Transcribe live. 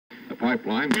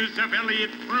pipeline.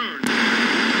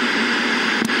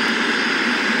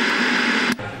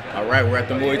 All right, we're at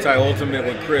the Muay Thai Ultimate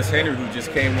with Chris Henry, who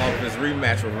just came off his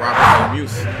rematch with Robert Muay.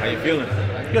 How you feeling?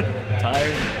 Good.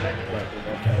 Tired.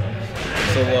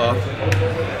 So,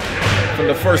 from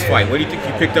the first fight, what do you think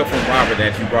you picked up from Robert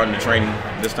that you brought into training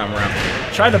this time around?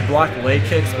 Tried to block leg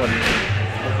kicks, but a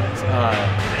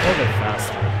little bit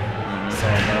faster. So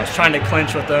I was trying to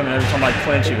clinch with him, and every time I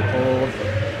clinch, he would hold.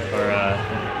 Or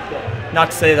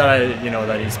not to say that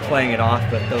that he's playing it off,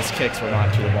 but those kicks were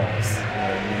not to the balls.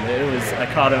 I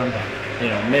caught him,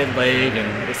 mid leg,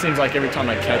 and it seems like every time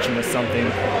I catch him with something,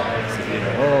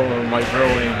 oh, am I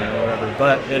growing or whatever.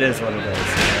 But it is what it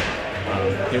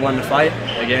is. He won the fight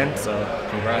again, so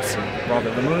congrats to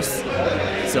Robert the Moose.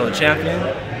 Still the champion,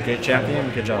 great champion,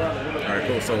 good job. All right,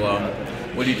 cool. So,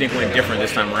 what do you think went different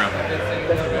this time around?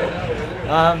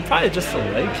 Probably just the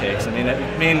leg kicks. I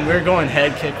mean, we're going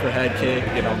head kick for head kick,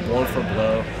 blow for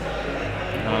blow.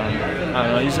 I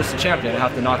don't know. He's just a champion. I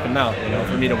have to knock him out.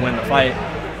 For me to win the fight,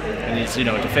 and he's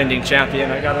defending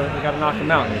champion. I gotta knock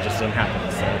him out, and it just didn't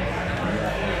happen.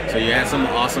 So you had some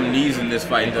awesome knees in this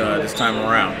fight this time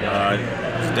around.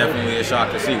 It's definitely a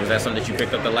shock to see. Was that something that you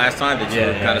picked up the last time that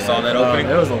you kind of saw that opening?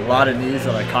 There was a lot of knees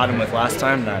that I caught him with last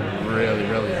time that really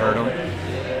hurt him.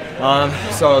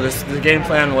 So the game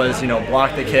plan was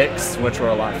block the kicks, which were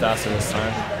a lot faster this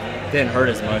time. Didn't hurt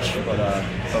as much, but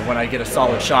when I get a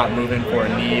solid shot, moving for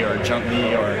a knee or a jump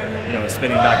knee or a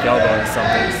spinning back elbow or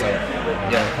something. So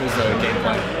yeah, it was the game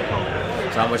plan.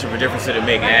 So how much of a difference did it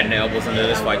make adding elbows into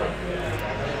this fight?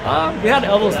 We had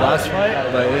elbows last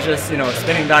fight, but it was just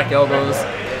spinning back elbows.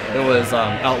 It was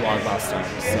outlawed last time.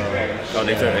 So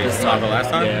they took it the last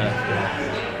time.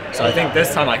 Yeah. So I think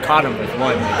this time I caught him with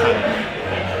one. And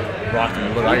kind of rocked him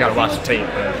a little. I gotta watch the tape,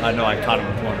 but I know I caught him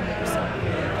with one.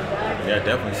 Yeah,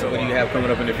 definitely. So what do you have coming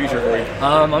up in the future for you?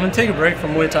 I'm going to take a break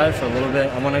from Muay Thai for a little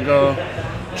bit. I'm going to go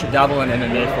dabble in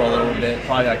MMA for a little bit,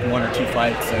 probably like 1 or 2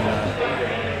 fights,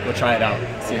 and we'll try it out,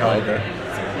 see how I do.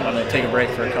 So I'm going to take a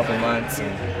break for a couple months.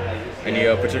 Any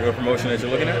particular promotion that you're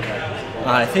looking at?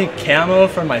 I think Camo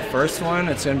for my first one.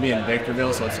 It's going to be in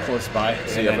Victorville, so it's close by.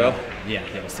 CFL? Yeah,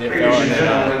 CFL, and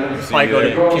then probably go to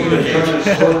King of the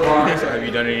Cage. So have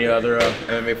you done any other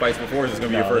MMA fights before? Or is this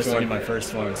going to be your first one? This is my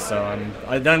first one. So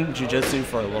I've done jiu-jitsu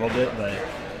for a little bit, but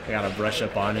I got to brush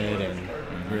up on it and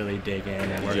really dig in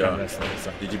and work on wrestling.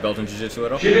 So. Did you belt in jiu-jitsu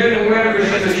at all? She didn't win,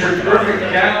 but she's your perfect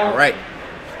cow. All right.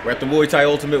 We're at the Muay Thai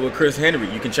Ultimate with Chris Henry.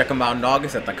 You can check him out in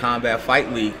August at the Combat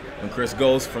Fight League when Chris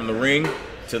goes from the ring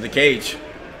to the cage.